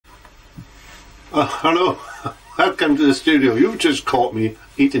Hello, welcome to the studio. You just caught me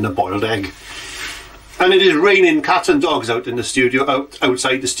eating a boiled egg. And it is raining cats and dogs out in the studio,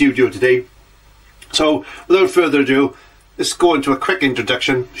 outside the studio today. So without further ado, let's go into a quick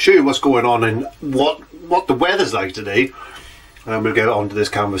introduction, show you what's going on and what the weather's like today, and we'll get on to this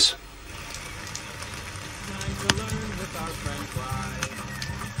canvas.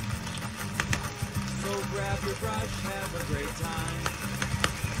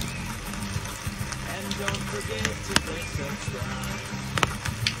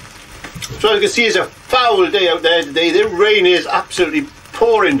 So as you can see, it's a foul day out there today. The rain is absolutely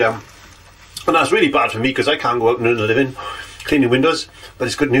pouring down, and that's really bad for me because I can't go out and earn a living cleaning windows. But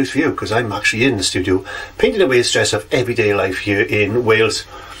it's good news for you because I'm actually in the studio painting away the stress of everyday life here in Wales.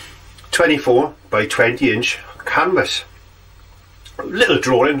 24 by 20 inch canvas, a little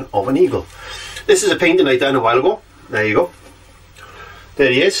drawing of an eagle. This is a painting I done a while ago. There you go,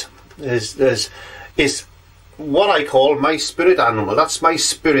 there he is. It's what I call my spirit animal. That's my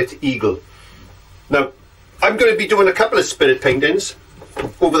spirit eagle. Now I'm going to be doing a couple of spirit paintings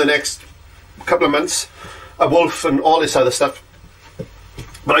over the next couple of months, a wolf and all this other stuff,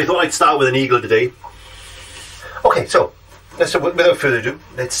 but I thought I'd start with an eagle today. Okay, so without further ado,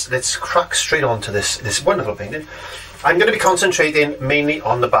 let's crack straight on to this wonderful painting. I'm going to be concentrating mainly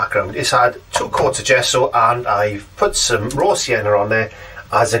on the background. It's had 2 coats of gesso and I've put some raw sienna on there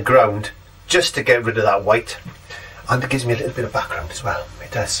as a ground just to get rid of that white, and it gives me a little bit of background as well.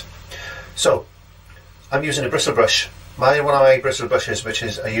 It does. So I'm using a bristle brush. One of my bristle brushes, which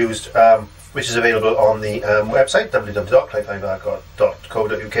is available on the website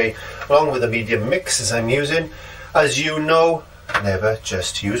www.clivehighmark.co.uk, along with the medium mixes I'm using. As you know, never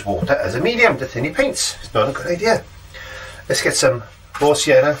just use water as a medium to thin your paints. It's not a good idea. Let's get some raw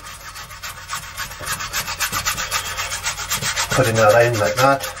sienna, putting that in like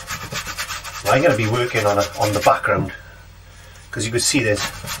that. I'm going to be working on the background because you can see there's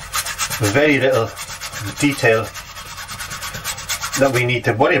very little detail that we need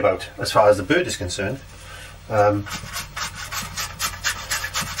to worry about as far as the bird is concerned. Now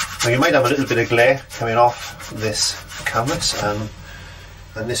you might have a little bit of glare coming off this canvas, and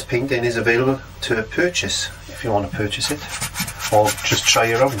this painting is available to purchase if you want to purchase it, or just try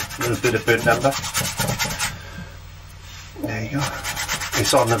your own. A little bit of burnt umber. There you go.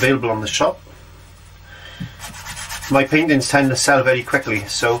 It's available on the shop. My paintings tend to sell very quickly,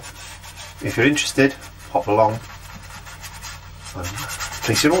 so if you're interested, hop along and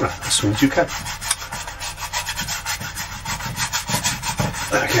place your order as soon as you can.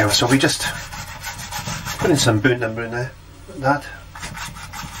 Okay, so we just put in some burnt umber in there, like that. A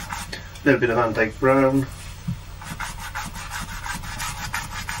little bit of antique brown.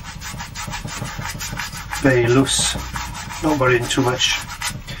 Very loose, not worrying too much.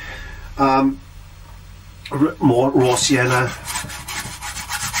 More raw sienna.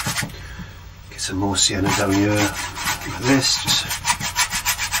 Get some more sienna down here, like this. Just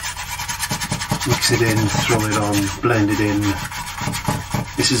mix it in, throw it on, blend it in.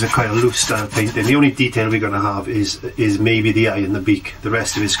 This is a kind of loose style painting. The only detail we're going to have is maybe the eye and the beak. The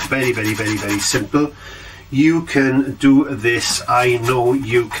rest of it is very, very, very, very simple. You can do this. I know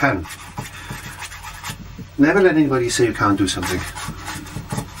you can. Never let anybody say you can't do something.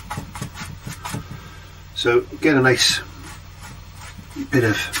 So get a nice bit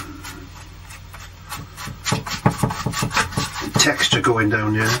of texture going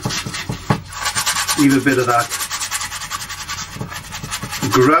down here. Leave a bit of that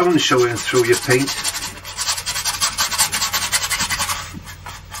ground showing through your paint.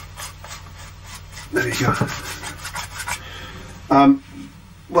 There you go.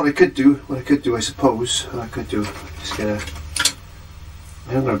 What I could do, I suppose, I haven't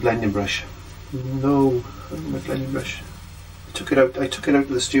got a blending brush. No, I haven't got a blending brush. I took it out to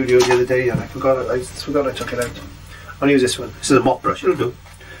the studio the other day and I forgot I took it out. I'll use this one. This is a mop brush, it'll do.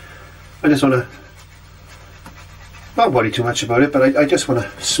 I just want to, not worry too much about it, but I just want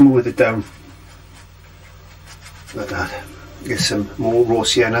to smooth it down like that. Get some more raw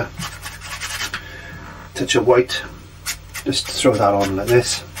sienna, touch of white, just throw that on like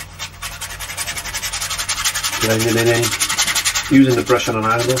this, blending it in, using the brush on an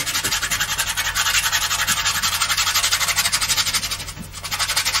angle.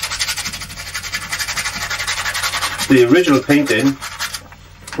 The original painting,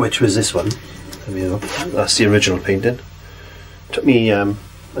 which was this one, there we go, that's the original painting. Took me a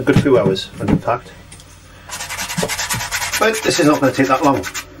good few hours, in fact. But this is not going to take that long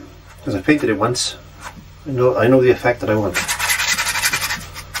because I painted it once. I know the effect that I want.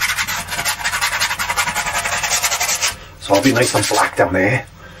 So I'll be nice and black down there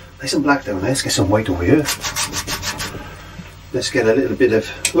Nice and black down there. Let's get some white over here. Let's get a little bit of,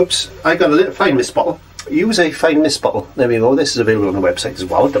 whoops, I got a little fine mist bottle. Use a fine mist bottle. There we go. This is available on the website as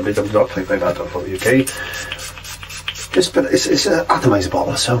well, www.paintbyvad.co.uk. Just put, it's an atomizer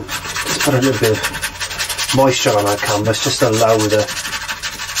bottle, so just put a little bit of moisture on our canvas, just to allow the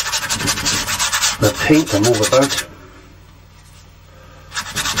paint to move about.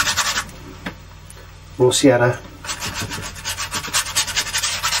 Rosiera.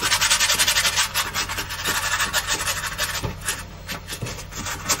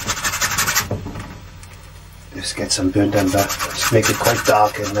 Just get some burnt umber, just make it quite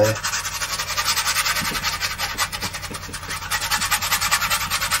dark in there.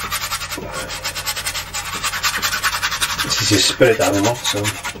 This is your spirit animal, so,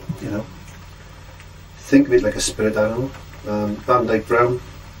 you know, think of it like a spirit animal. Van Dyke brown,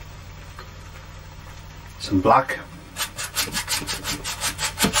 some black.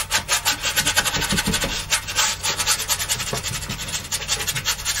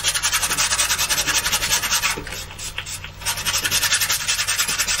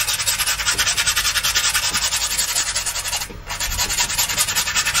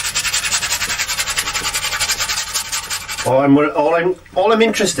 All I'm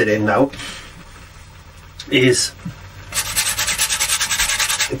interested in now is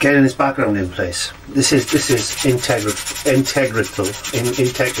getting this background in place. This is integral. This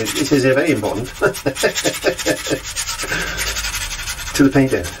is very important to the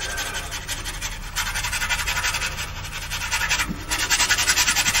painting.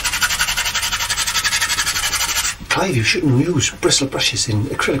 Clive, you shouldn't use bristle brushes in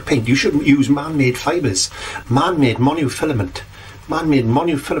acrylic paint. You shouldn't use man-made fibres, man-made monofilament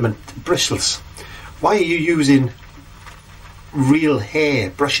bristles. Why are you using real hair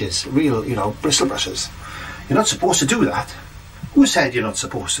brushes, real, you know, bristle brushes? You're not supposed to do that. Who said you're not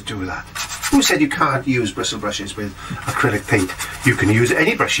supposed to do that? Who said you can't use bristle brushes with acrylic paint? You can use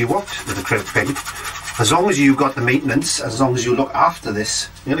any brush you want with acrylic paint, as long as you've got the maintenance, as long as you look after this.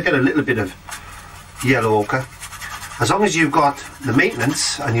 You're going to get a little bit of yellow ochre. As long as you've got the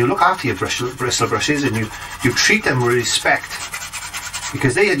maintenance and you look after your bristle brushes and you treat them with respect,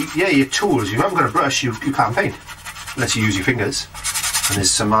 because they are, yeah, your tools. If you haven't got a brush, you can't paint unless you use your fingers. And there's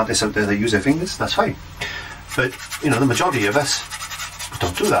some artists out there that use their fingers. That's fine. But you know, the majority of us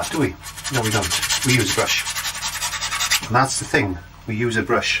don't do that, do we? No, we don't. We use a brush, and that's the thing. We use a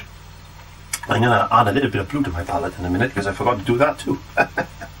brush. I'm going to add a little bit of blue to my palette in a minute because I forgot to do that too.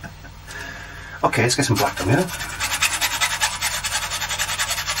 Okay, let's get some black down here.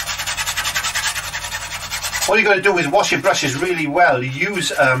 All you got to do is wash your brushes really well. Use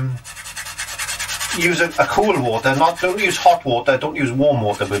a cool water. Don't use hot water. Don't use warm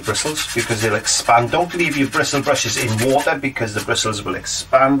water with bristles because they'll expand. Don't leave your bristle brushes in water because the bristles will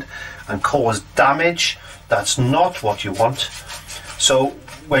expand and cause damage. That's not what you want. So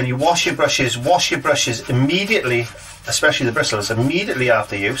when you wash your brushes immediately, especially the bristles, immediately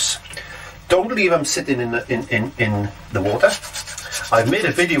after use. Don't leave them sitting in the water. I've made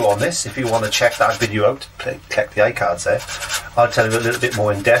a video on this. If you want to check that video out, click the iCards there. I'll tell you a little bit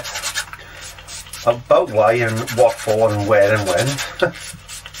more in depth about why and what for and where and when.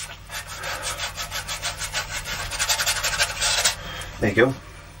 There you go.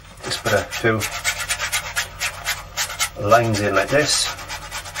 Just put a few lines in like this.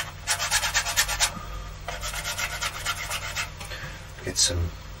 Get some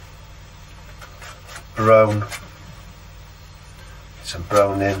brown. Some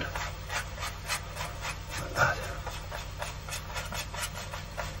brown in, like that.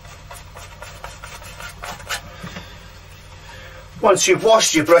 Once you've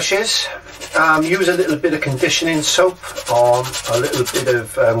washed your brushes, use a little bit of conditioning soap or a little bit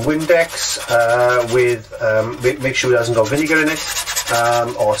of Windex with, make sure it hasn't got vinegar in it,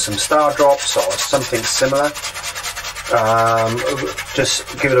 or some Star Drops or something similar. Just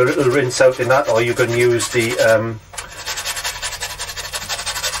give it a little rinse out in that, or you can use the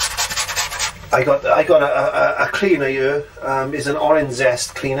I got a cleaner here. It's an orange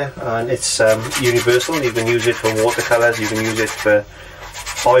zest cleaner, and it's universal. You can use it for watercolours, you can use it for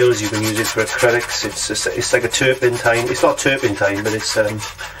oils, you can use it for acrylics. It's like a turpentine. It's not turpentine, but it's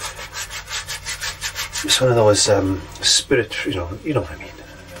one of those spirit. You know what I mean.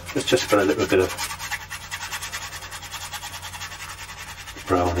 Let's just put a little bit of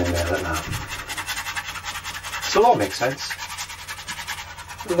brown in there like that. So all makes sense.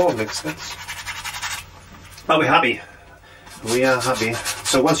 It all makes sense. Are we happy? We are happy.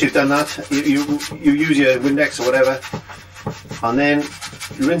 So once you've done that, you use your Windex or whatever, and then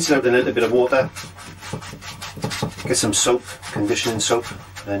you rinse it out in a little bit of water. Get some soap, conditioning soap,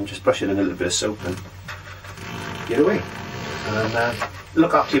 and just brush it in a little bit of soap and get away. And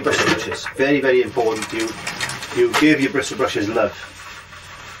look after your bristle brushes. Very, very important. You give your bristle brushes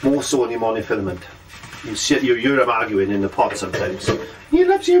love, more so than your monofilament. You hear them arguing in the pot sometimes. He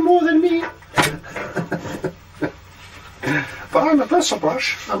loves you more than me. But I'm a bristle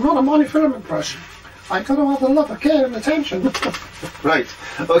brush. I'm not a monofilament brush. I got all the love, care and attention. Right,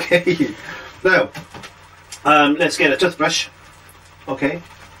 okay. Now, let's get a toothbrush. Okay.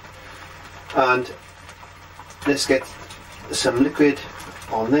 And let's get some liquid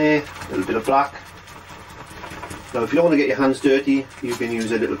on there, a little bit of black. Now if you don't want to get your hands dirty, you can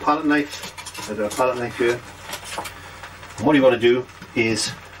use a little palette knife. I've got a palette knife here. And what you want to do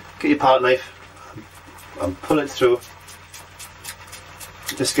is get your palette knife and pull it through.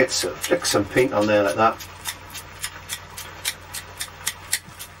 Just flick some paint on there like that.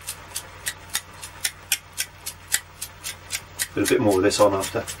 Put a bit more of this on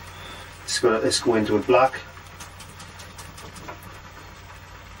after. Let's go into a black.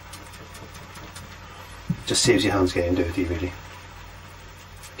 Just saves your hands getting dirty, really.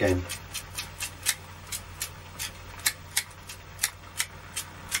 Again.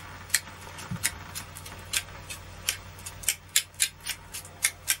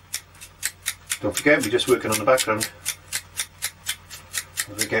 Don't forget, we're just working on the background.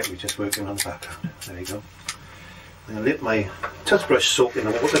 Don't forget, we're just working on the background. There you go. I'm going to let my toothbrush soak in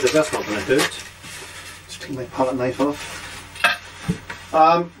the water because that's not going to do it. Just take my palette knife off.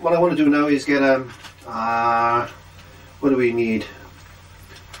 What I want to do now is get what do we need?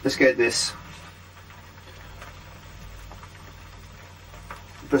 Let's get this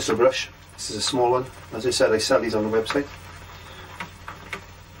bristle brush. This is a small one. As I said, I sell these on the website.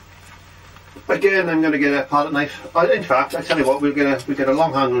 Again, I'm going to get a palette knife. In fact, I tell you what, we'll get a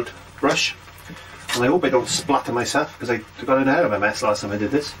long-handled brush, and I hope I don't splatter myself because I got in a hell of a mess last time I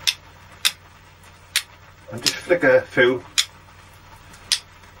did this. And just flick a few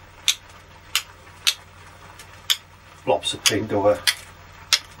blobs of paint over,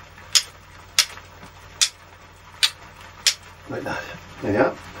 like that. There you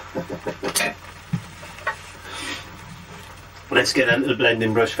are. Let's get a little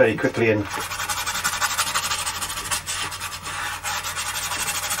blending brush very quickly and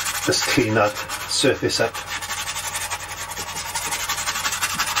just clean that surface up.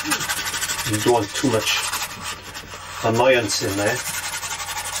 You don't want too much annoyance in there.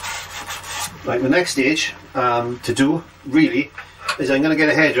 Right, the next stage to do really is I'm going to get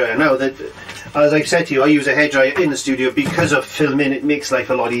a hairdryer. Now, that, as I've said to you, I use a hairdryer in the studio because of filming. It makes life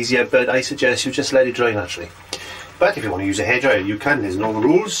a lot easier, but I suggest you just let it dry naturally. But if you want to use a hairdryer, you can. There's no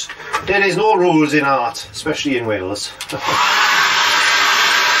rules. There is no rules in art, especially in Wales.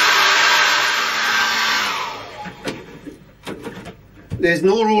 There's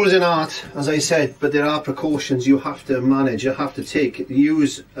no rules in art, as I said, but there are precautions you have to manage, you have to take.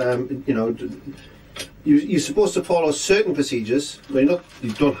 Use, you know, you're supposed to follow certain procedures. Well,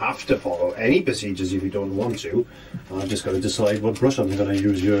 you don't have to follow any procedures if you don't want to. I've just got to decide what brush I'm going to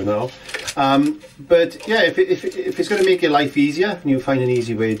use here now. But yeah, if it's going to make your life easier and you find an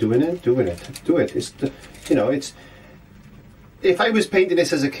easy way of doing it, do it. It's, you know, it's. If I was painting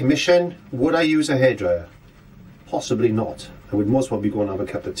this as a commission, would I use a hairdryer? Possibly not. I would most probably go and have a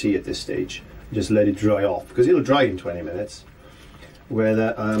cup of tea at this stage and just let it dry off, because it'll dry in 20 minutes.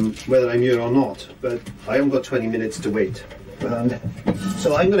 Whether I'm here or not, but I haven't got 20 minutes to wait. And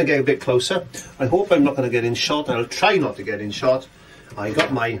so I'm going to get a bit closer. I hope I'm not going to get in shot. I'll try not to get in shot. I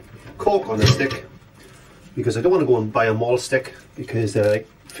got my cork on the stick because I don't want to go and buy a mall stick because they're like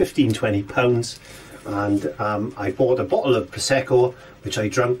 15-20 pounds. And I bought a bottle of Prosecco which I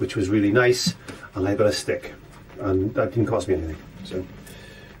drank, which was really nice, and I got a stick, and that didn't cost me anything. So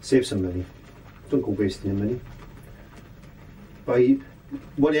save some money. Don't go wasting your money. Buy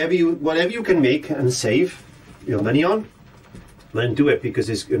whatever you can make and save your money on, then do it, because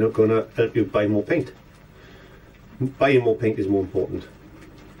it's going to help you buy more paint. Buying more paint is more important.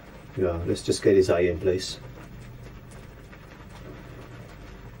 Yeah, let's just get his eye in place.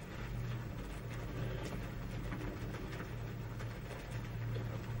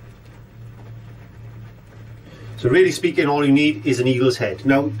 So really speaking, all you need is an eagle's head.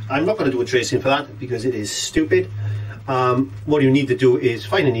 Now, I'm not going to do a tracing for that because it is stupid. What you need to do is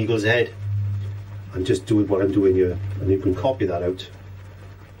find an eagle's head and just do what I'm doing here, and you can copy that out,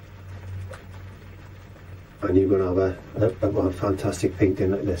 and you're going to have a fantastic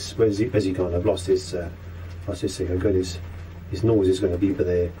painting like this. Where's he gone? I've lost his thing. I've got his nose is going to be over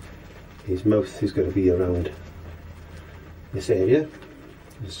there, his mouth is going to be around this area.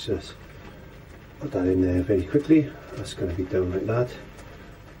 Let's just put that in there very quickly. That's going to be down like that.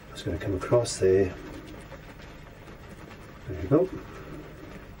 It's going to come across there. There you go.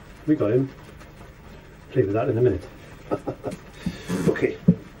 We got him. Play with that in a minute. Okay.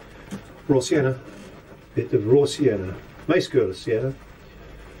 Raw sienna. Bit of raw sienna. Nice girl, sienna.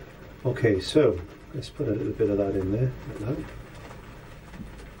 Okay, so let's put a little bit of that in there. Like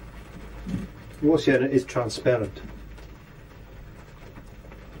that. Raw sienna is transparent.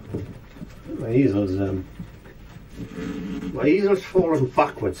 My easel's fallen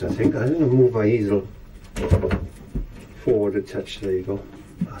backwards, I think. I'm going to move my easel forward a touch. There you go.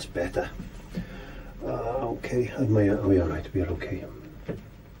 That's better. Okay, are we alright? We are okay.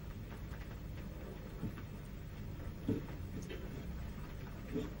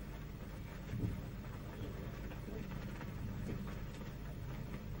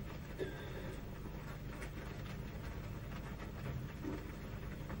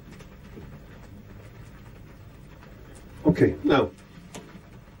 Okay, now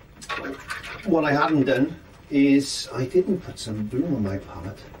what I hadn't done is I didn't put some blue on my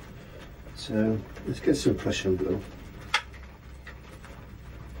palette, so let's get some Prussian blue.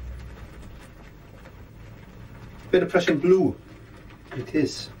 Bit of Prussian blue, it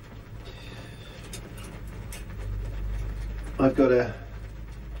is. I've got a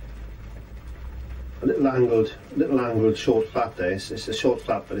little angled short flat there. It's a short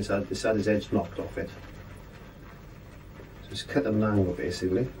flat, but it's had its edge knocked off it. Just cut at an angle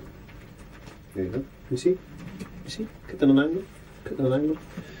basically. There you go. You see? You see? Cut at an angle. Cut at an angle.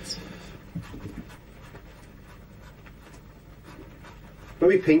 When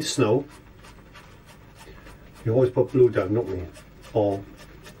we paint snow, we always put blue down, don't we? Or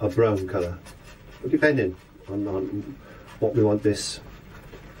a brown colour. But depending on what we want this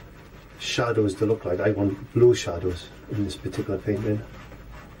shadows to look like. I want blue shadows in this particular painting.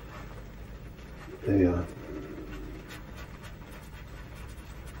 There you are.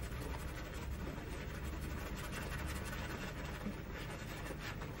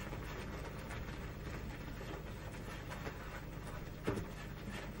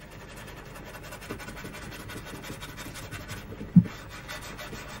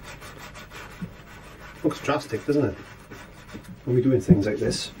 Looks drastic, doesn't it? When we're doing things like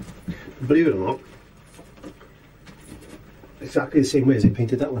this. Believe it or not, exactly the same way as I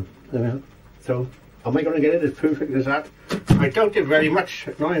painted that one. There we are. So, am I going to get it as perfect as that? I doubt it very much,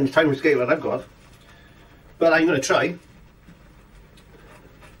 not in the time scale that I've got. But I'm going to try.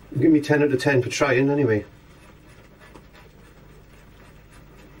 Give me 10 out of 10 for trying anyway.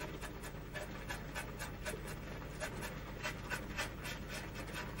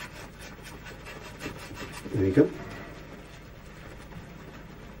 There you go.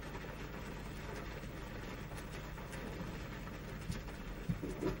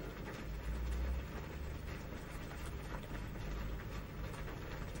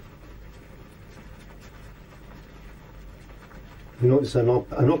 You notice I'm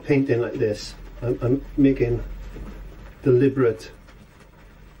not painting like this. I'm making deliberate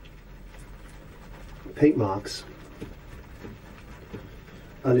paint marks.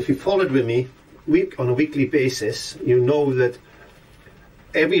 And if you followed with me on a weekly basis, you know that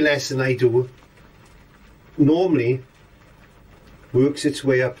every lesson I do normally works its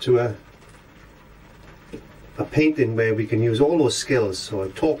way up to a painting where we can use all those skills. So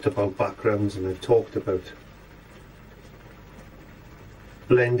I've talked about backgrounds, and I've talked about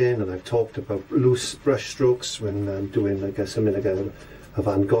blending, and I've talked about loose brush strokes when I'm doing like something like a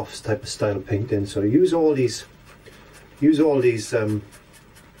Van Gogh's type of style painting. So I use all these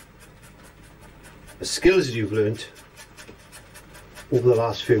skills that you've learnt over the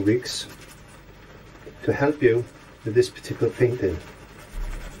last few weeks to help you with this particular painting.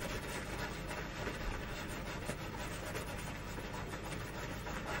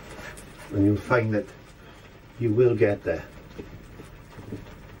 And you'll find that you will get there.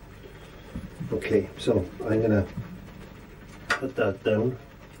 Okay, so I'm going to put that down.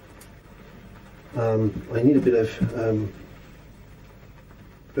 I need a bit of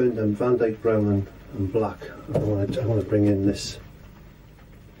burned and Van Dyke brown and black. I want to bring in this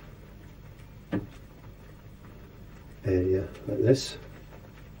area like this.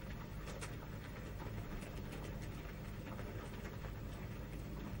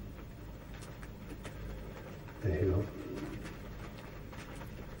 There you go.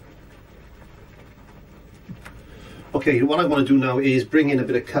 Okay, what I want to do now is bring in a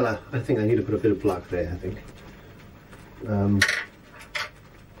bit of colour. I think I need to put a bit of black there, I think. Let's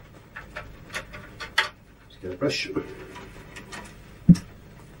get a brush.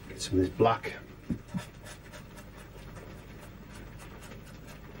 Get some of this black.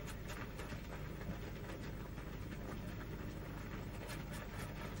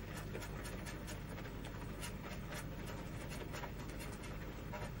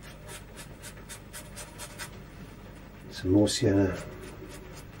 Some more sienna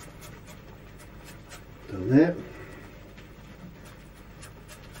down there.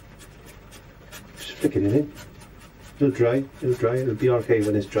 Just flick it in. It'll dry, it'll be okay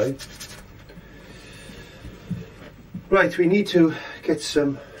when it's dry. Right, we need to get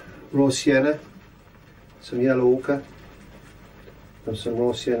some raw sienna, some yellow ochre, and some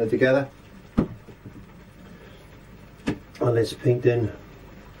raw sienna together. And let's paint in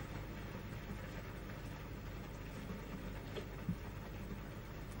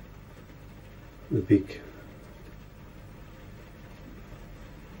the big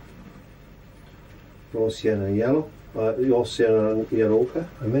raw sienna and yellow, raw sienna and yellow ochre,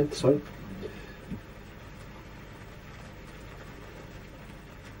 I meant, sorry.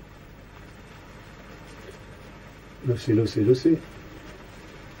 Loosey, loosey, loosey.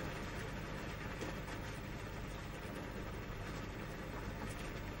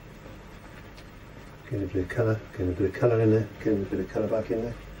 Getting a bit of colour, getting a bit of colour in there, getting a bit of colour back in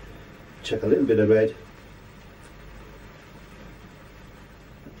there. Check a little bit of red.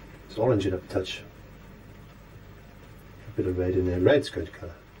 It's orange enough touch. A bit of red in there. Red's good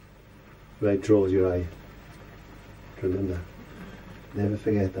colour. Red draws your eye. Remember, never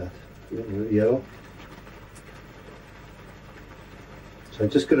forget that. A little bit of yellow. So I'm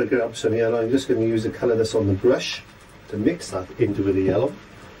just going to grab some yellow. I'm just going to use the colour that's on the brush to mix that into with the yellow.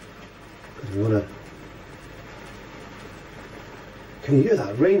 Because we want to. Can you hear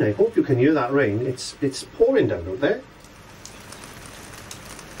that rain? I hope you can hear that rain. It's pouring down out there.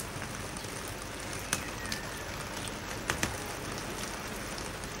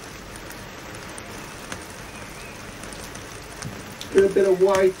 A bit of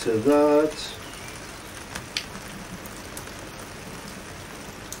white to that.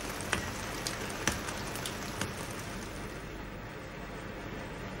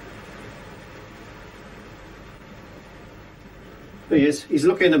 There he is. He's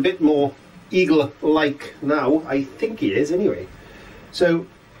looking a bit more eagle-like now. I think he is anyway. So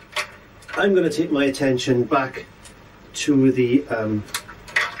I'm going to take my attention back to the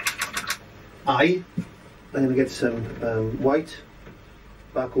eye. I'm going to get some white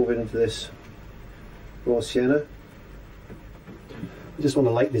back over into this raw sienna. I just want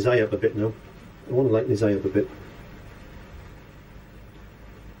to lighten his eye up a bit now. I want to lighten his eye up a bit.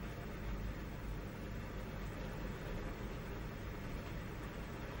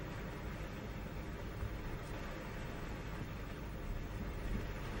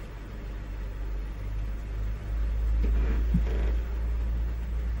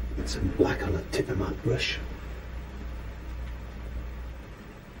 Get some black on the tip of my brush.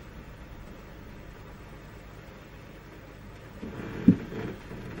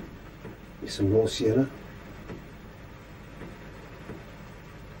 Some raw sienna.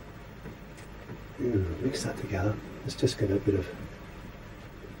 Mix that together. Let's just get a bit of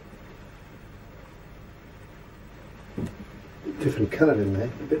different colour in there,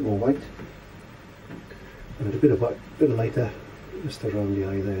 a bit more white, and a bit of white, a bit lighter, just around the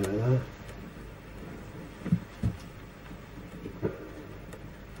eye there, like that.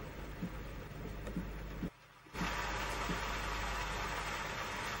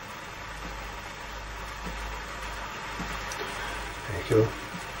 There you go.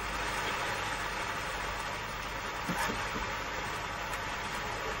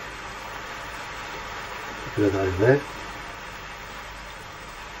 A bit of that in there.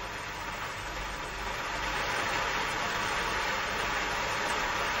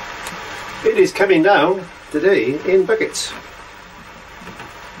 It is coming down today in buckets.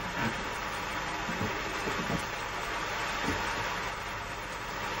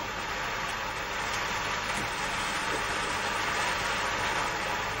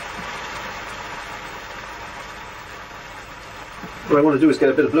 What I want to do is get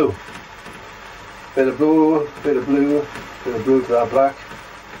a bit of blue. Bit of blue, bit of blue, bit of blue to that black.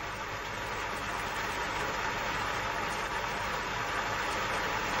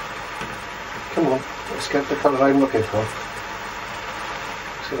 Come on, let's get the colour I'm looking for.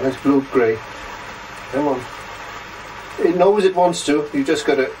 So a nice blue grey. Come on. It knows it wants to, you just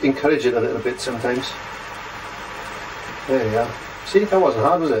got to encourage it a little bit sometimes. There you are. See, that wasn't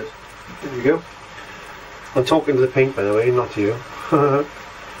hard, was it? There you go. I'm talking to the paint, by the way, not to you.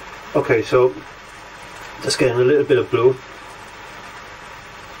 Okay, so just getting a little bit of blue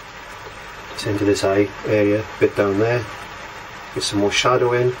just into this eye area, a bit down there. Get some more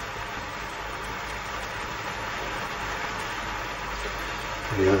shadow in.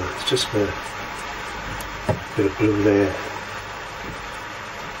 Yeah, it's just a bit of blue there.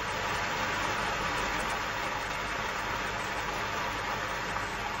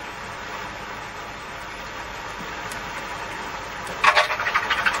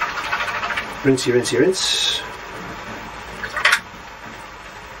 Rinsey, rinsey, rinse.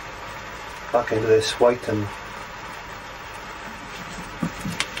 Back into this white, and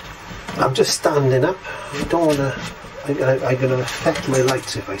I'm just standing up. I don't want to. I'm going to affect my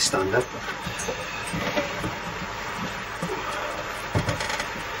lights if I stand up.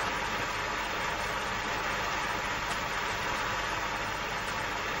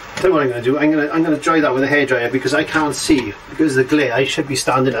 Tell you what I'm going to do. I'm going to dry that with a hairdryer because I can't see because of the glare. I should be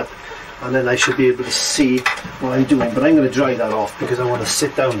standing up, and then I should be able to see what I'm doing. But I'm going to dry that off because I want to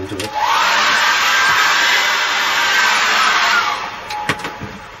sit down and do it.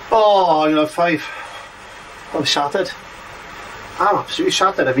 Oh, you know, 5. I'm shattered. I'm absolutely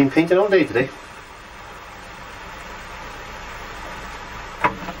shattered. I've been painting all day today.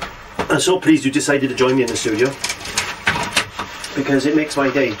 I'm so pleased you decided to join me in the studio, because it makes my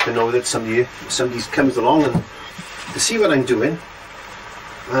day to know that somebody comes along and to see what I'm doing.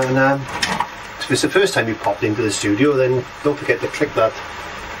 And if it's the first time you popped into the studio, then don't forget to click that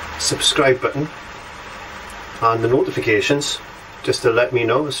subscribe button and the notifications, just to let me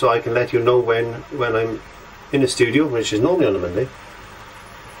know, so I can let you know when I'm in the studio, which is normally on a Monday,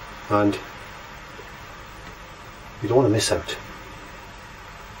 and you don't want to miss out.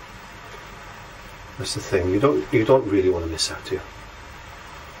 That's the thing. You don't really want to miss out, do you?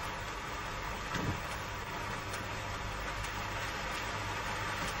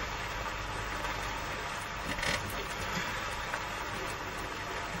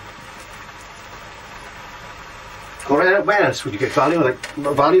 Where else would you get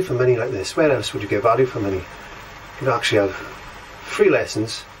value for money like this? Where else would you get value for money? You can actually have free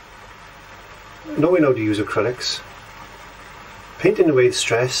lessons, knowing how to use acrylics, painting away the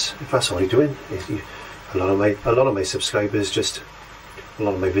stress, if that's all you're doing. A lot of my subscribers, a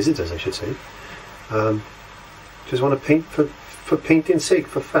lot of my visitors I should say, just want to paint for painting's sake,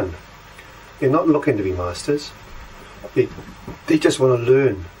 for fun. They're not looking to be masters. They just want to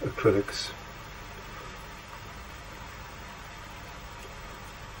learn acrylics.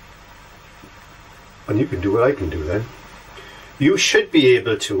 And you can do what I can do then. You should be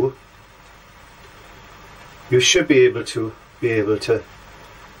able to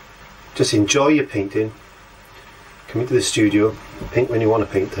just enjoy your painting, come into the studio, paint when you want to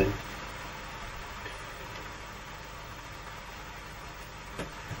paint then.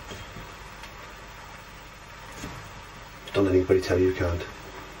 Don't let anybody tell you can't.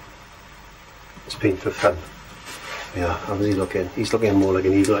 It's paint for fun. Yeah, how's he looking? He's looking more like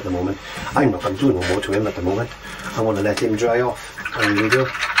an eagle at the moment. I'm not going to do no more to him at the moment. I want to let him dry off. I really do.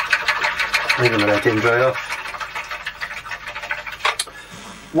 I'm going to let him dry off.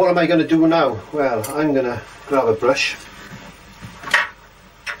 What am I going to do now? Well, I'm going to grab a brush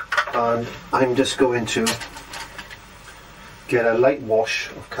and I'm just going to get a light wash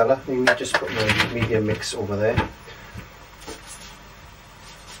of colour. Let me just put my medium mix over there.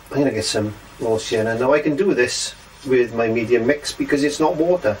 I'm going to get some raw sienna. Now I can do this with my medium mix because it's not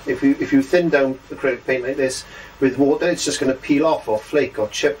water. If you thin down acrylic paint like this with water, it's just going to peel off or flake or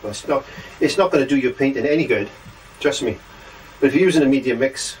chip. Or it's not going to do your painting any good, trust me. But if you're using a medium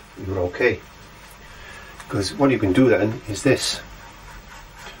mix, you're okay. Because what you can do then is this.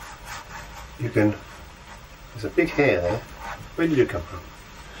 There's a big hair there. Where did you come from?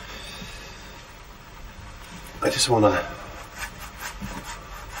 I just want to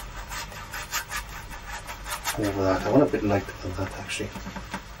over that. I want a bit lighter than that actually.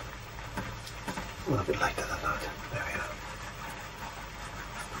 I want a bit lighter than that. There we are.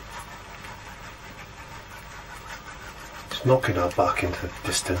 Just knocking her back into the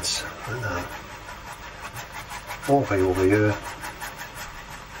distance. And all the way over here.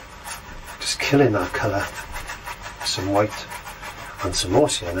 Just killing that colour. Some white and some more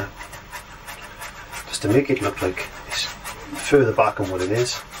sienna. Just to make it look like it's further back than what it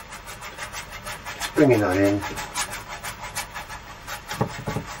is. Bringing that in.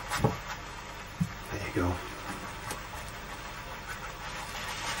 There you go.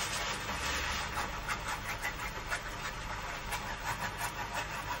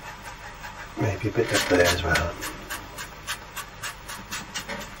 Maybe a bit up there as well.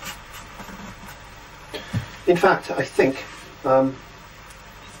 In fact, I think I'm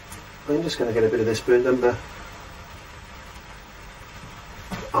just going to get a bit of this burnt umber.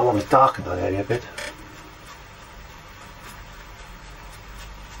 I want to darken that area a bit.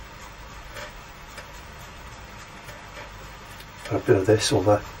 Put a bit of this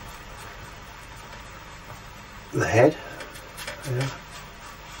over the head. Yeah.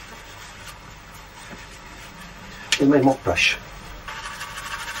 With my mop brush.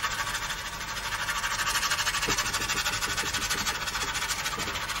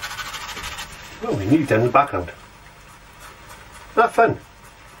 Oh, we need them in the background. Not fun.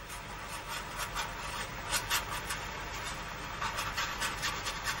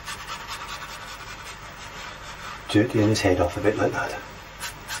 Dirtying his head off a bit like that.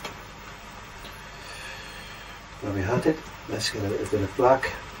 Where we had it, let's get a little bit of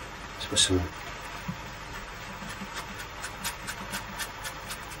black. Let's put some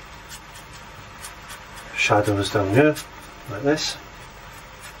shadows down here, like this.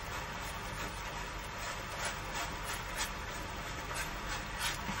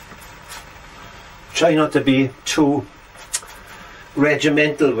 Try not to be too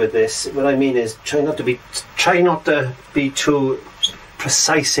regimental with this. What I mean is try not to be too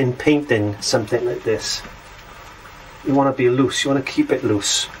precise in painting something like this. You want to be loose, you want to keep it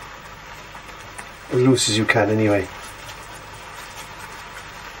loose. As loose as you can anyway.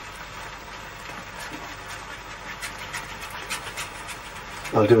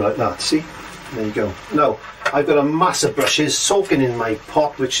 I'll do it like that, see? There you go. Now, I've got a mass of brushes soaking in my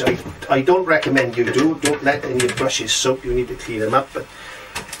pot, which I don't recommend you do. Don't let any of your brushes soak, you need to clean them up. But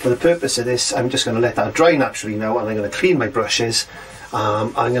for the purpose of this, I'm just going to let that dry naturally now, and I'm going to clean my brushes.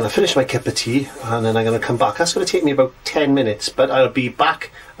 I'm going to finish my cup of tea, and then I'm going to come back. That's going to take me about 10 minutes, but I'll be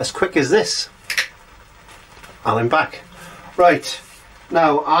back as quick as this. And I'm back. Right,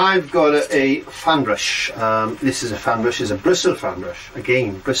 now I've got a fan brush. This is a fan brush, it's a bristle fan brush.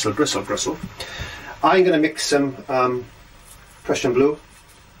 Again, bristle, bristle, bristle. I'm going to mix some Prussian blue,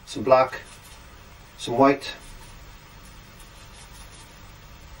 some black, some white,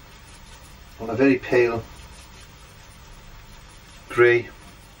 on a very pale grey,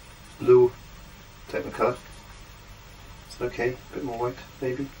 blue type of colour. Is that okay? A bit more white,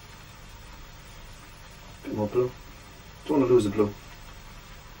 maybe. A bit more blue. Don't want to lose the blue.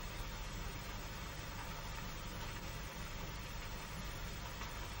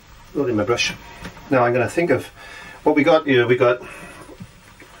 Loading my brush. Now I'm going to think of what we got here. We got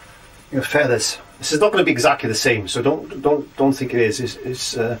feathers. This is not going to be exactly the same, so don't think it is.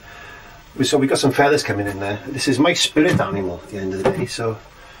 So we got some feathers coming in there. This is my spirit animal at the end of the day. So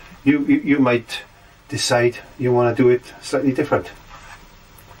you might decide you want to do it slightly different.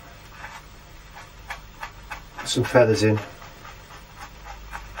 Some feathers in.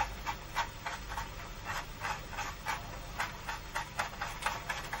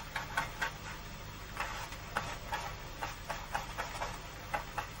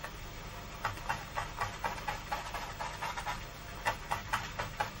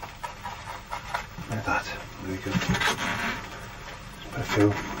 Like that. Very good. Just put a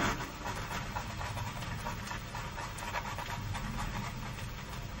few.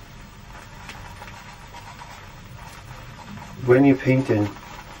 When you're painting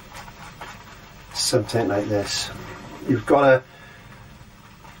something like this, you've got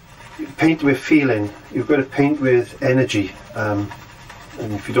to paint with feeling, you've got to paint with energy, and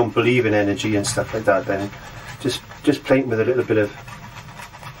if you don't believe in energy and stuff like that, then just paint with a little bit of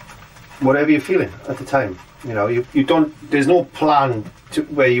whatever you're feeling at the time. You know, you don't, there's no plan to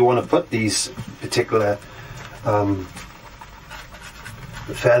where you want to put these particular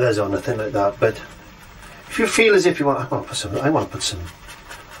feathers on, nothing like that, but if you feel as if you want, I want to put some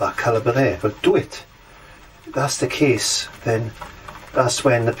that colour there, but do it. If that's the case, then that's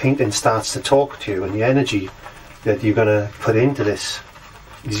when the painting starts to talk to you, and the energy that you're going to put into this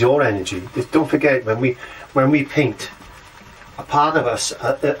is your energy. Don't forget, when we paint, a part of us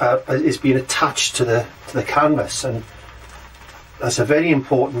is being attached to the canvas, and that's a very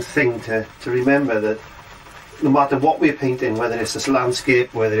important thing to remember, that no matter what we're painting, whether it's this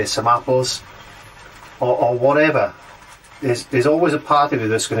landscape, whether it's some apples, or whatever, there's always a part of you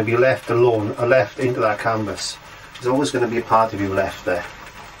that's going to be left alone, or left into that canvas. There's always going to be a part of you left there.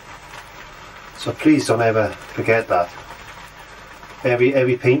 So please don't ever forget that.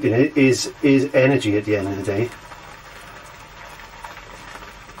 Every painting is energy at the end of the day.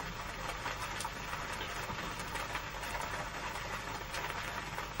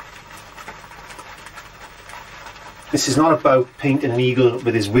 This is not about painting an eagle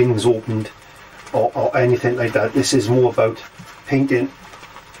with his wings opened or anything like that. This is more about painting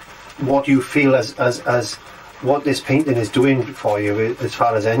what you feel as what this painting is doing for you as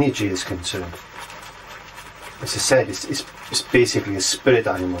far as energy is concerned. As I said, it's basically a spirit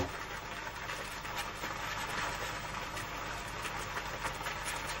animal.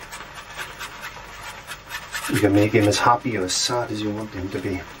 You can make him as happy or as sad as you want him to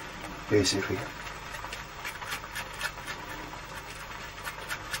be, basically.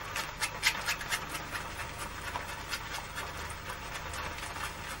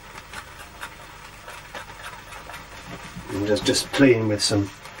 And just playing with some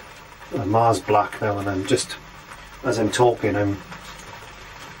a Mars black now, and I'm just, as I'm talking, I'm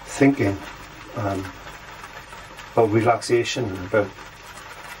thinking about relaxation and about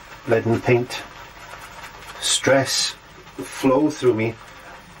letting paint stress flow through me.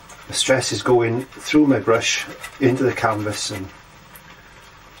 The stress is going through my brush into the canvas, and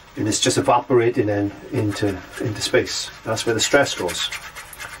it's just evaporating then into space. That's where the stress goes.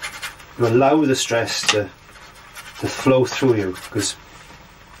 You allow the stress to flow through you, because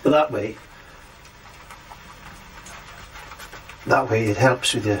that way it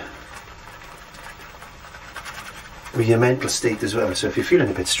helps with your mental state as well. So if you're feeling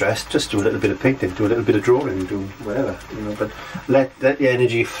a bit stressed, just do a little bit of painting, do a little bit of drawing, do whatever, you know, but let the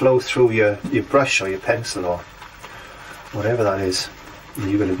energy flow through your brush or your pencil or whatever that is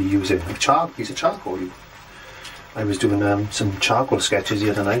you're going to be using. A piece of charcoal. I was doing some charcoal sketches the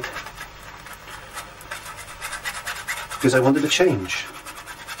other night because I wanted to change.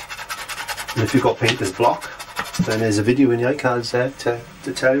 And if you've got painter's block, then there's a video in the iCards there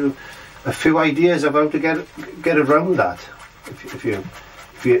to tell you a few ideas of how to get around that. If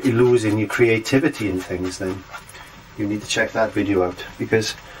you're losing your creativity in things, then you need to check that video out,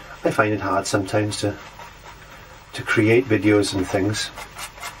 because I find it hard sometimes to create videos and things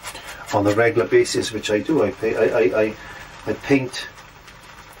on a regular basis, which I do. I paint.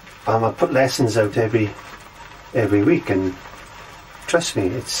 I put lessons out every week, and trust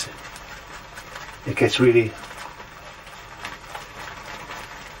me, it gets really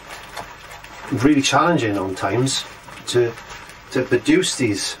challenging on times to produce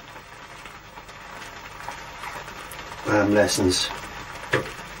these lessons.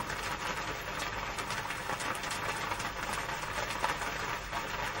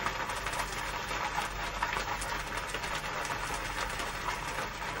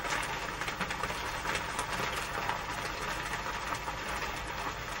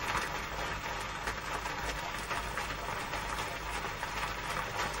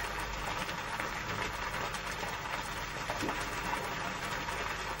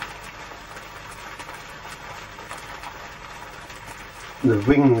 The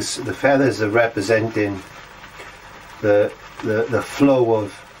wings, the feathers are representing the flow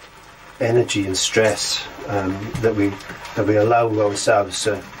of energy and stress that we allow ourselves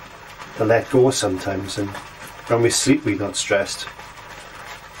to let go sometimes. And when we sleep, we're not stressed.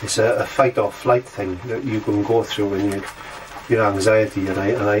 It's a fight or flight thing that you can go through when your anxiety. And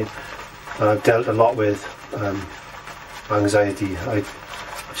I've dealt a lot with anxiety. I've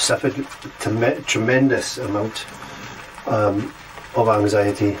suffered a tremendous amount of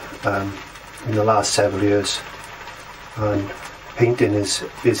anxiety in the last several years, and painting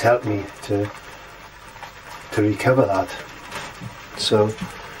has helped me to recover that. So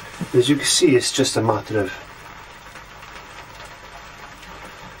as you can see, it's just a matter of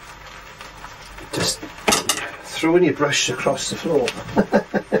just throwing your brush across the floor.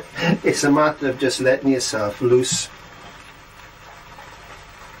 It's a matter of just letting yourself loose.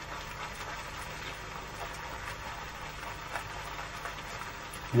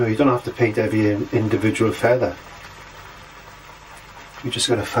 You know, you don't have to paint every individual feather. You just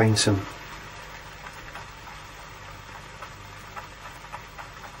got to find some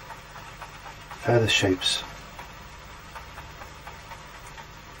feather shapes.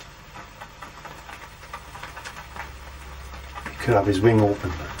 He could have his wing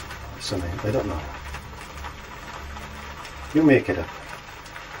open or something, I don't know. You make it up.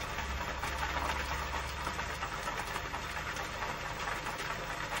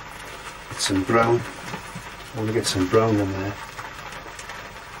 Some brown. I want to get some brown in there.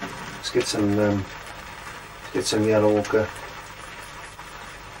 Let's get some yellow ochre.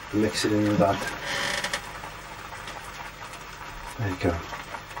 Mix it in with that. There you go.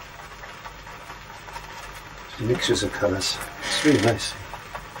 Some mixtures of colours. It's really nice.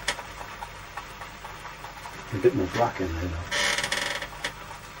 A bit more black in there now.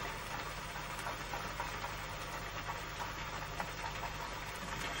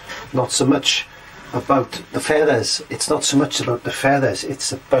 Not so much about the feathers. It's not so much about the feathers,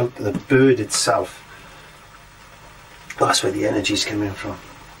 it's about the bird itself. That's where the energy's coming from.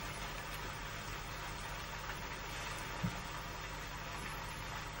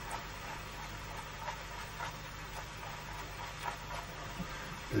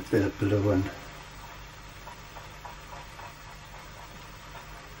 A bit of blue, and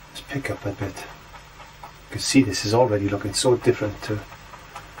let's pick up a bit. You can see this is already looking so different to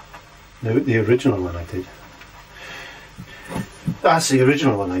the original one I did. That's the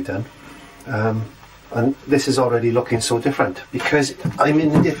original one I done, and this is already looking so different because I'm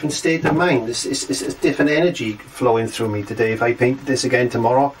in a different state of mind. It's a different energy flowing through me today. If I paint this again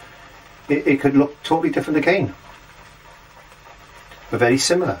tomorrow, it could look totally different again. But very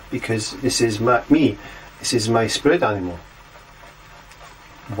similar, because this is this is my spirit animal.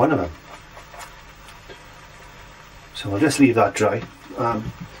 One of them. So I'll just leave that dry. I'm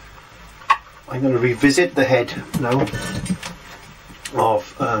going to revisit the head now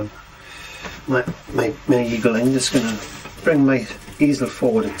of my eagle. I'm just going to bring my easel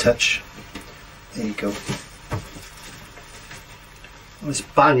forward a touch. There you go. This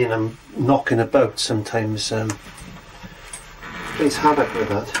banging and knocking about sometimes plays havoc with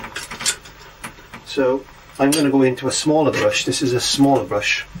that. So I'm going to go into a smaller brush. This is a smaller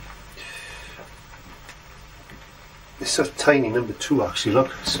brush. It's so tiny, number 2 actually,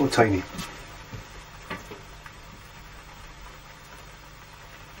 look, so tiny.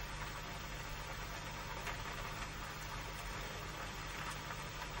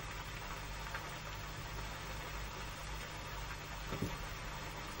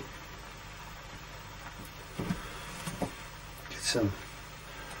 Get some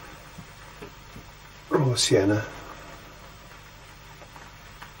raw sienna.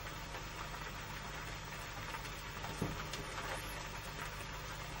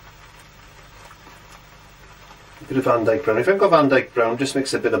 Bit of Van Dyke brown. If I haven't got Van Dyke brown, just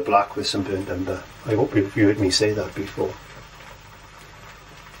mix a bit of black with some burnt umber. I hope you heard me say that before.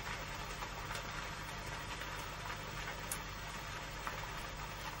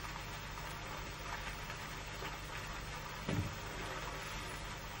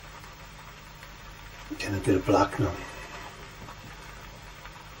 Getting a bit of black now.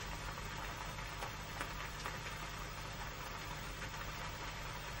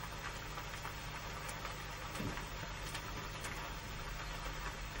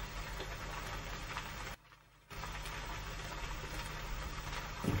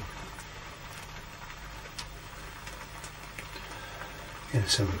 Get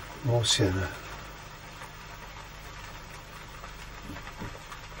some more sienna.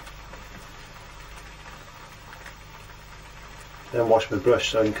 Then wash my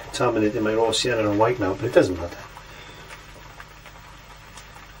brush, so I'm contaminating my raw sienna and white now, but it doesn't matter.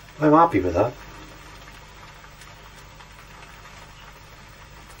 I'm happy with that.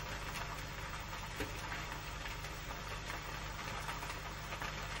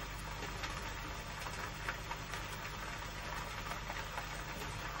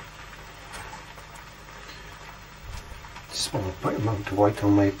 Small amount of white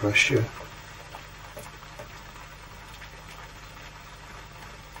on my brush here.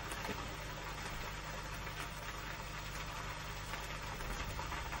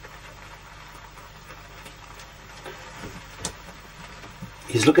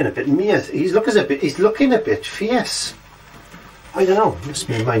 He's looking a bit mean. He's looking a bit fierce. I don't know. Must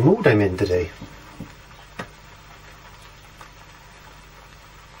be my mood I'm in today.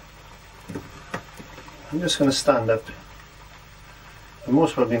 I'm just going to stand up. I'm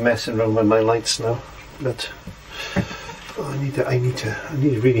most probably messing around with my lights now, but I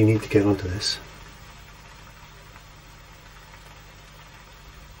really need to get onto this.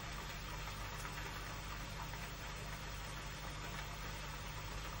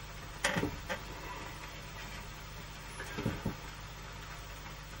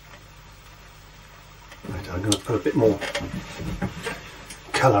 Right, I'm going to put a bit more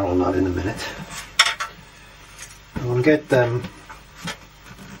colour on that in a minute. I'm going to get them.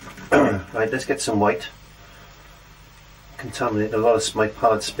 Right, let's get some white. Contaminate a lot of my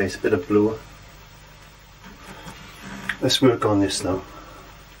palette space, a bit of blue. Let's work on this now.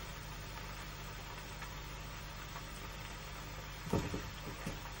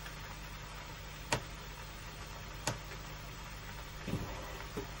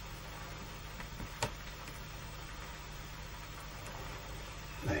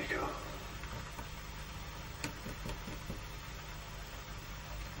 There you go.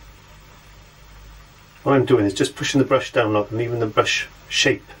 What I'm doing is just pushing the brush down, look, and leaving the brush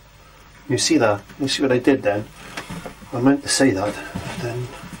shape. You see that? You see what I did then? I meant to say that, but then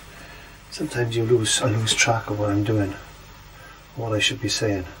sometimes I lose track of what I'm doing, what I should be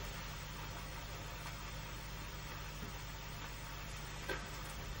saying.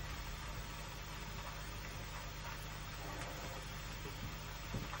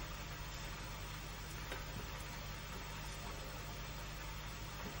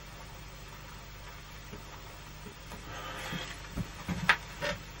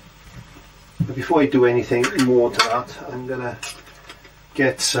 Before I do anything more to that, I'm going to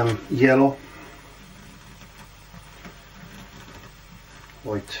get some yellow,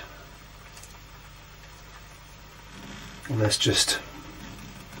 white, and let's just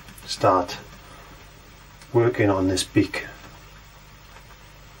start working on this beak.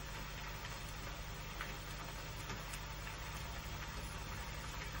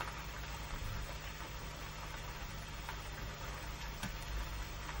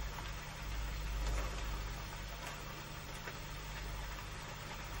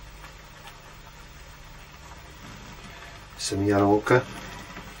 some yellow ochre.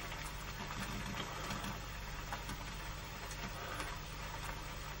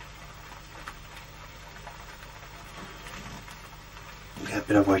 Get a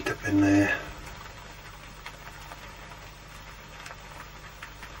bit of white up in there.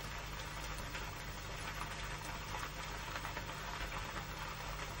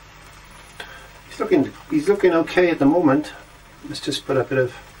 He's looking okay at the moment. Let's just put a bit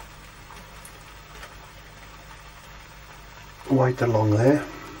of white along there.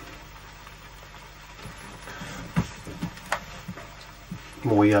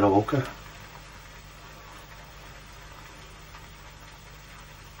 More yellow ochre.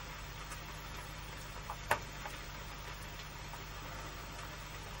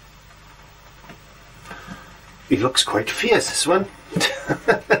 He looks quite fierce, this one.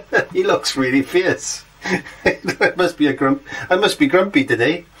 He looks really fierce. I must be grumpy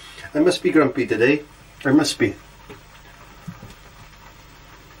today. I must be grumpy today. I must be.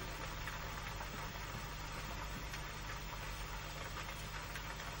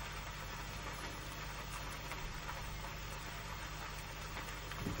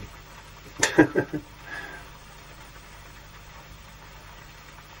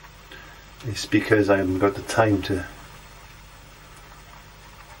 It's because I haven't got the time to.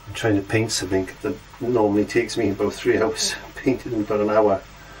 I'm trying to paint something that normally takes me about 3 hours, painted in about an hour.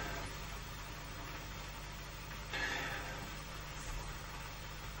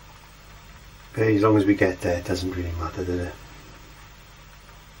 But as long as we get there, it doesn't really matter, does it?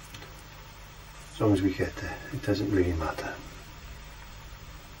 As long as we get there, it doesn't really matter.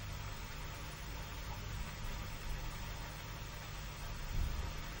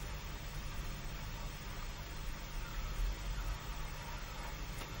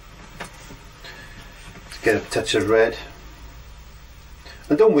 Get a touch of red,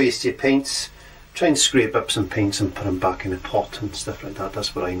 and don't waste your paints. Try and scrape up some paints and put them back in a pot and stuff like that.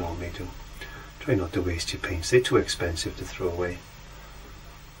 That's what I normally do. Try not to waste your paints, they're too expensive to throw away.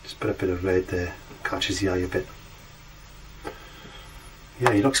 Just put a bit of red there, catches the eye a bit.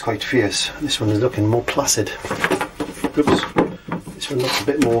 Yeah, he looks quite fierce. This one is looking more placid. Oops. This one looks a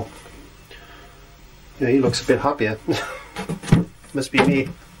bit more, yeah, he looks a bit happier. Must be me.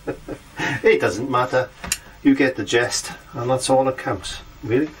 It doesn't matter. You get the gist, and that's all that counts,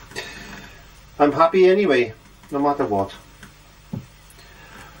 really. I'm happy anyway, no matter what.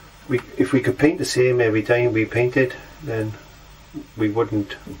 If we could paint the same every time we painted, then we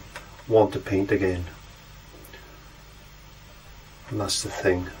wouldn't want to paint again. And that's the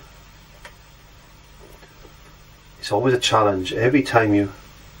thing. It's always a challenge. Every time you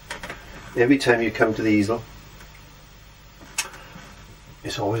come to the easel,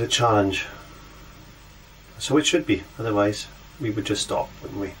 it's always a challenge. So it should be, otherwise we would just stop,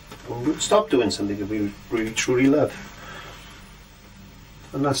 wouldn't we? We would stop doing something that we really truly love.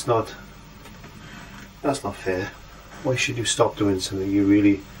 And that's not fair. Why should you stop doing something you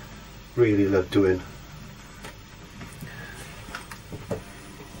really, really love doing?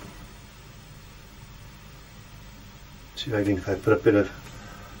 See, I think if I put a bit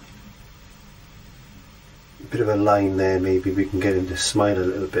of a line there, maybe we can get him to smile a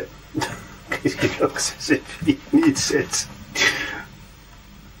little bit. He looks as if he needs it.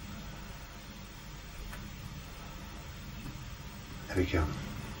 There we go.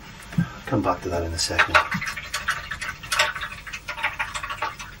 Come back to that in a second.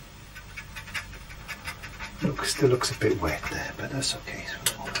 Still looks a bit wet there, but that's okay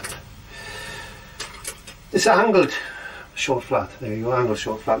for the moment. It's an angled short flat. There you go, angled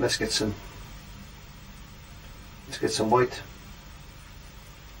short flat. Let's get some white.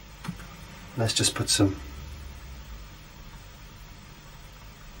 Let's just put some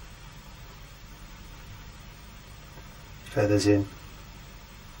feathers in.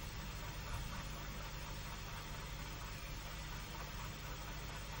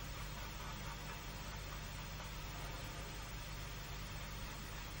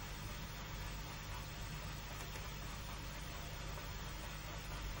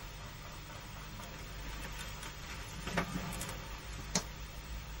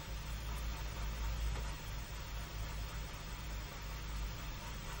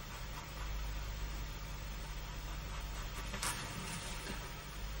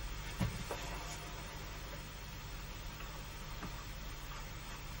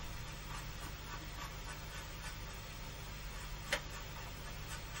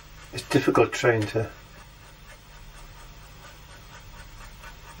 It's difficult trying to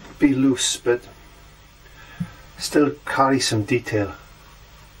be loose but still carry some detail.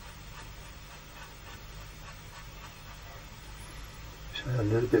 So I had a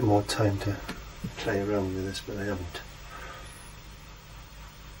little bit more time to play around with this, but I haven't.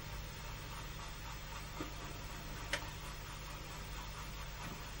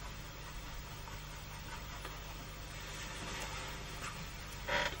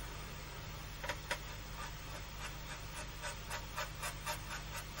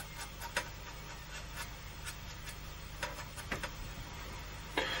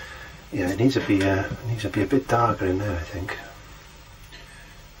 Yeah, it needs to be a bit darker in there, I think.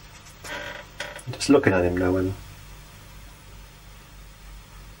 I'm just looking at him now and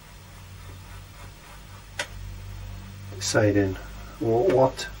deciding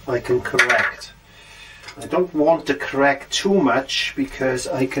what I can correct. I don't want to correct too much because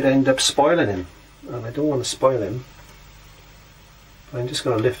I could end up spoiling him, and I don't want to spoil him. I'm just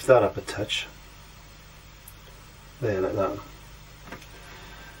going to lift that up a touch. There, like that.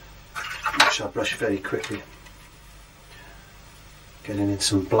 Brush our brush very quickly. Getting in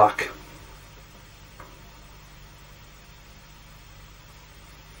some black.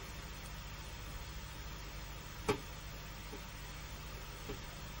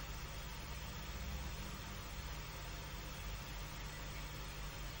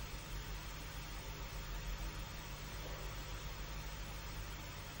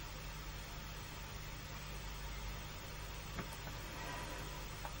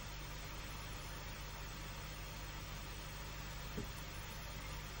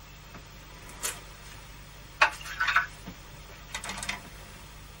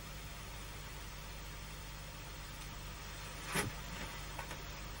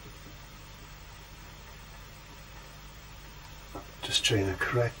 Just trying to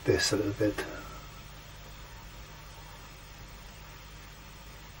correct this a little bit.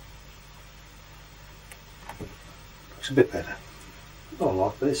 Looks a bit better. Not a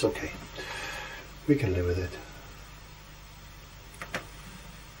lot, but it's okay. We can live with it.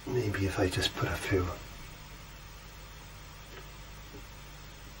 Maybe if I just put a few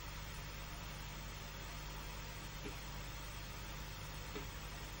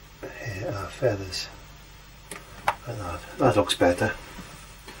feathers. Like that. That looks better.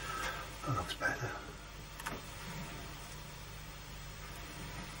 That looks better.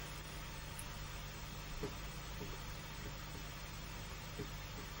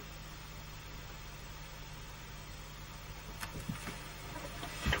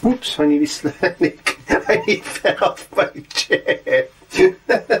 Oops, I nearly fell off my chair.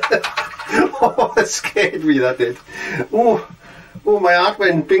 Oh, that scared me, that did. Oh, my heart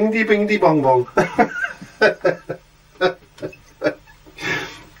went bing-dee bing-dee bong-bong.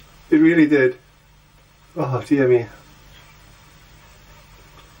 It really did. Oh dear me.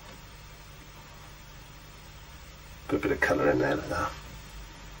 Put a bit of colour in there like that.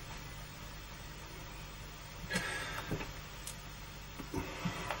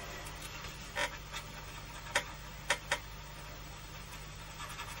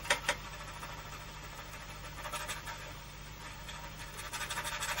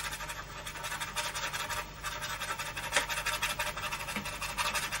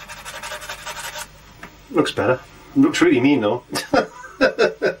 Looks better. Looks really mean though.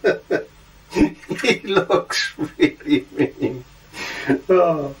 It looks really mean.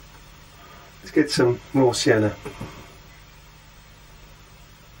 Oh, let's get some more sienna.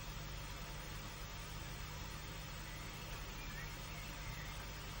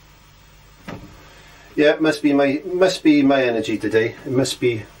 Yeah, it must be my energy today. It must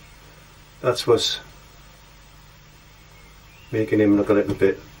be. That's what's making him look a little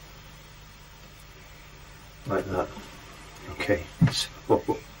bit like that. Okay, so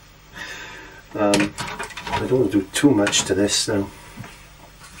I don't want to do too much to this now.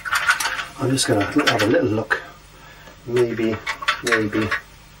 I'm just going to have a little look. Maybe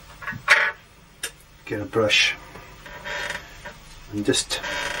get a brush and just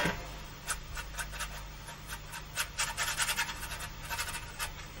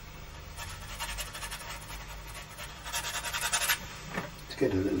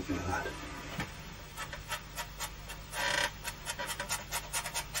get a little bit of that.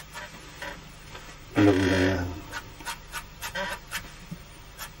 Along there.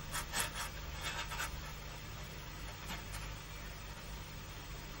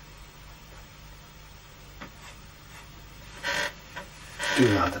 Do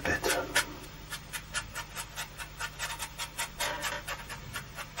that a bit.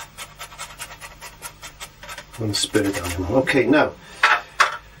 And spit it on. Okay, now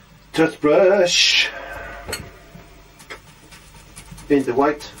toothbrush into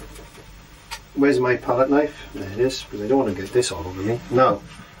white. Where's my palette knife? There it is, because I don't want to get this all over me. Now,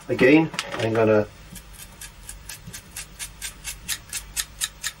 again, I'm gonna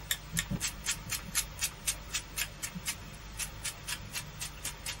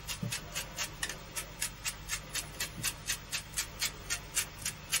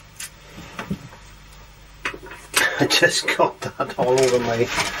I just got that all over my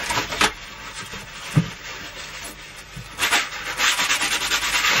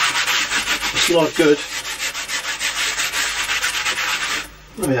not good.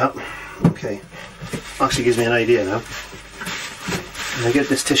 There we are. Okay, actually gives me an idea now. And I get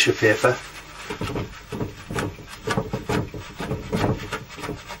this tissue paper.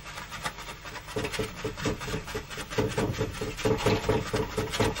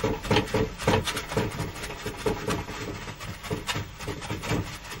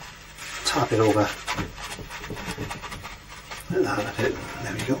 Tap it over. Like that a bit.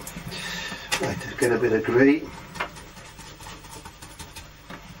 There we go. Right, get a bit of grey.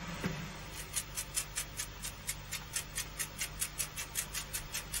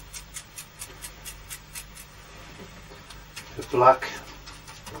 The black.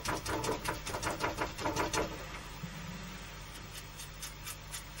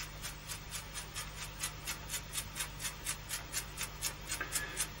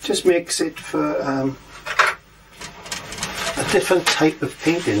 Just makes it for a different type of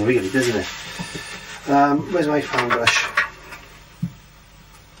painting, really, doesn't it? Where's my fan brush?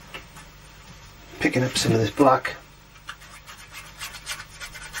 Picking up some of this black.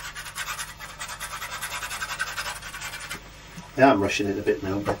 Yeah, I'm rushing it a bit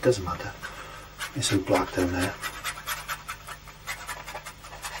now, but it doesn't matter. There's some black down there.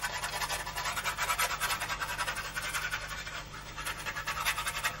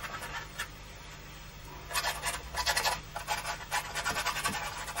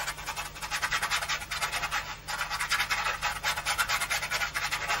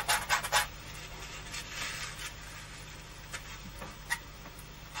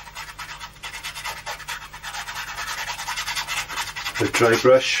 The dry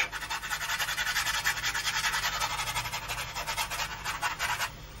brush.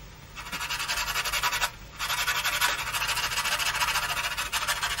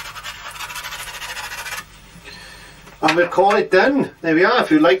 And we'll call it done. There we are.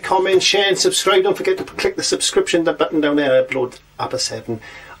 If you like, comment, share and subscribe, don't forget to click the subscription button down there. I upload up at 7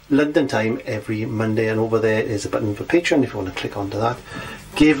 London time every Monday, and over there is a button for Patreon if you want to click onto that.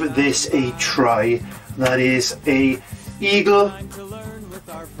 Give this a try. That is a eagle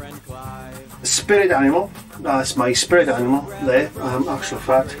spirit animal. That's my spirit animal there. Actual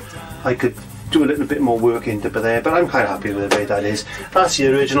fact, I could do a little bit more work into it there, but I'm quite happy with the way that is. That's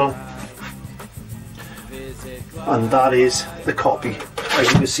the original, and that is the copy. As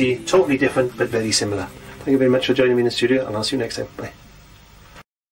you can see, totally different but very similar. Thank you very much for joining me in the studio, and I'll see you next time. Bye.